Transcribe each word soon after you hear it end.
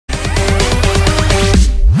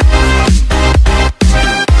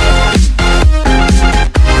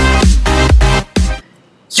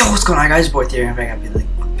What's going on, guys? Boy Theory. I'm back.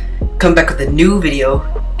 Come back with a new video,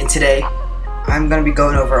 and today I'm gonna be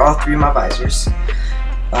going over all three of my visors.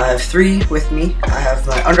 I have three with me. I have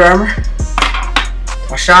my Under Armour,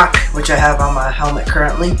 my Shoc, which I have on my helmet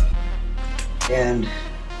currently, and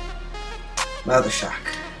my other Shoc.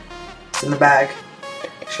 It's in the bag.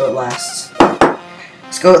 Show it lasts.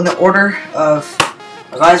 Let's go in the order of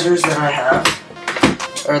visors that I have,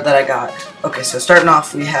 or that I got. Okay, so starting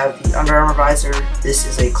off, we have the Under Armour visor. This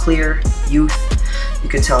is a clear youth. You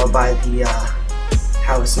can tell by the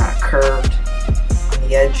how it's not curved on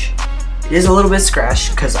the edge. It is a little bit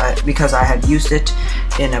scratched because I had used it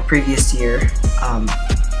in a previous year.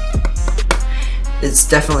 It's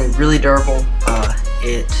definitely really durable.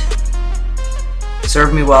 It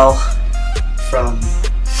served me well from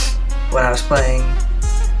when I was playing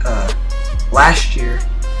last year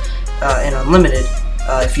in Unlimited.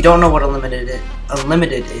 If you don't know what Unlimited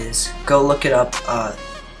is, go look it up.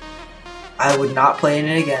 I would not play in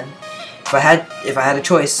it again if I had a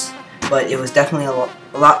choice, but it was definitely a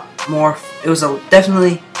lot more. It was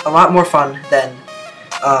definitely a lot more fun than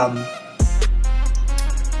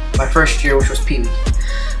my first year, which was Pee Wee.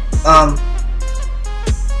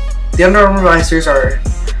 The Under Armour visors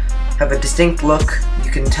have a distinct look.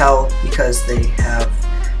 You can tell because they have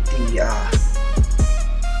the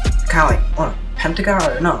kind of like pentagon,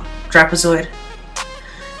 or no, trapezoid.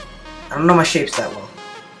 I don't know my shapes that well,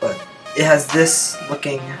 but it has this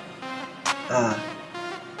looking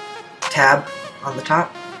tab on the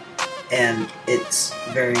top, and it's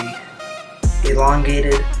very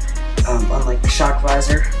elongated, unlike the Shoc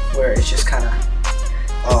visor, where it's just kind of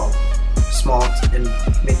all small and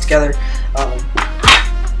made together.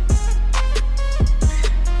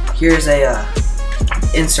 Here's a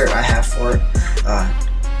insert I have for it.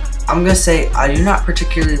 I'm gonna say I do not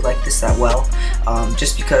particularly like this that well,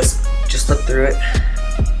 just because, just look through it,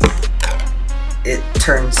 it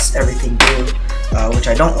turns everything blue, which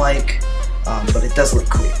I don't like, but it does look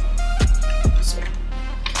cool. So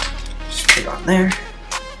just put it on there.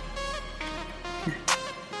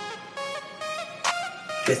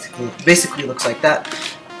 Basically looks like that.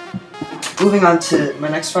 Moving on to my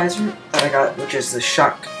next visor that I got, which is the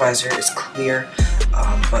Shoc visor. It's clear,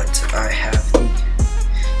 but I have the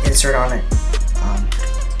insert on it.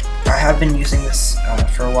 I have been using this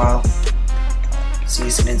for a while. See,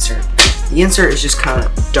 it's an insert. The insert is just kind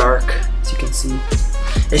of dark, as you can see.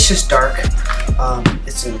 It's just dark.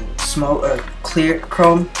 It's a clear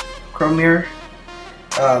chrome mirror,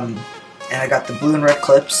 and I got the blue and red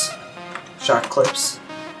clips, Shoc clips,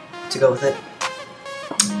 to go with it.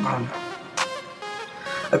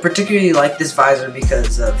 I particularly like this visor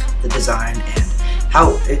because of the design and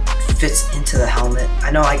how it fits into the helmet.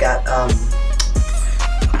 I know I got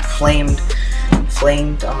flamed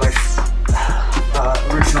on my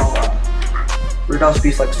original Rudolph's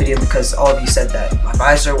Beeflex video because all of you said that my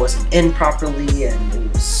visor wasn't in properly and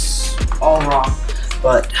it was all wrong.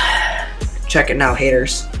 But check it now,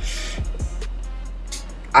 haters.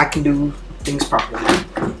 I can do things properly.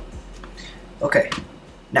 Okay,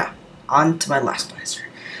 now on to my last visor.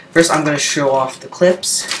 First, I'm going to show off the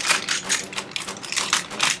clips.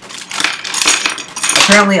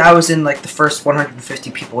 Apparently, I was in like the first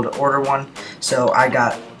 150 people to order one, so I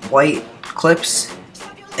got white clips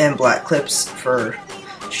and black clips for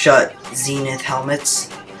Shut Zenith helmets,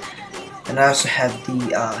 and I also have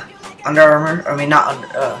the Under Armour,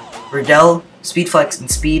 Riddell Speedflex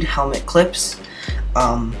and Speed helmet clips.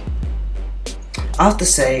 I'll have to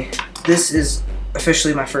say, this is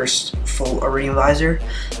officially my first full arena visor.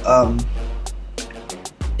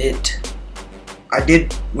 I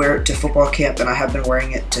did wear it to football camp, and I have been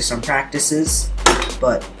wearing it to some practices,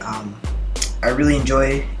 but I really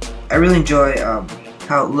enjoy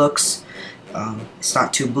how it looks. It's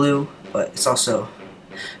not too blue, but it's also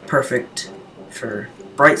perfect for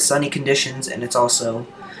bright sunny conditions, and it's also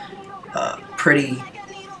pretty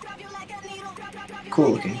cool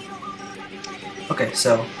looking. Okay,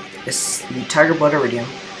 so it's the Tiger Blood Iridium.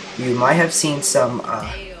 You might have seen some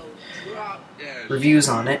reviews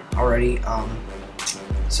on it already,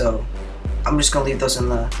 so I'm just gonna leave those in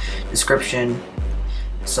the description,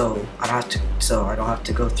 so I don't have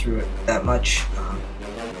to go through it that much.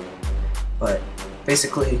 But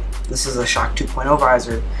basically, this is a Shoc 2.0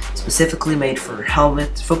 visor, specifically made for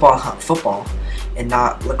helmet football, and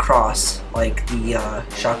not lacrosse like the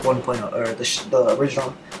Shoc 1.0 or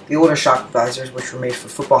the older Shoc visors, which were made for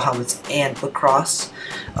football helmets and lacrosse.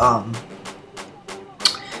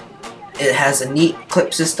 It has a neat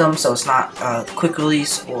clip system, so it's not quick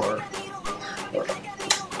release or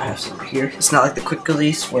I have some right here. It's not like the quick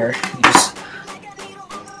release where you just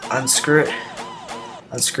unscrew it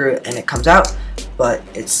unscrew it and it comes out, but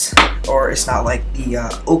it's not like the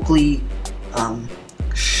Oakley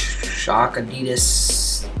Shoc,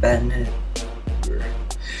 Adidas, Ben,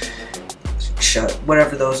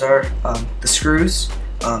 whatever those are, the screws.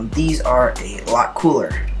 These are a lot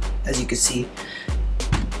cooler. As you can see,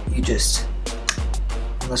 you just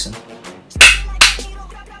listen.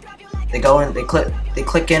 They go in, they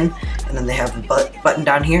click in, and then they have a button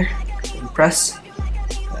down here. You press,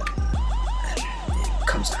 it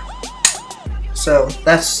comes out. So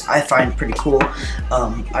that's, I find, pretty cool.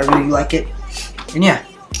 I really like it, and yeah,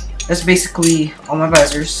 that's basically all my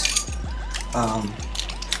visors. I'll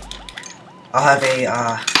have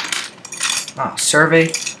a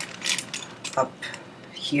survey up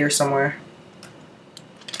here somewhere.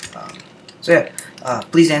 So yeah,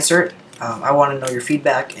 please answer it. I want to know your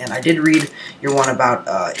feedback, and I did read your one about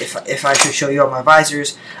if I should show you all my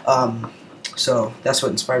visors. So that's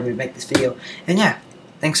what inspired me to make this video. And yeah,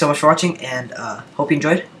 thanks so much for watching, and hope you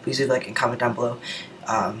enjoyed. Please leave a like and comment down below.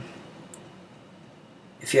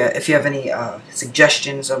 If you have any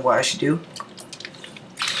suggestions of what I should do.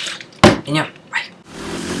 And yeah.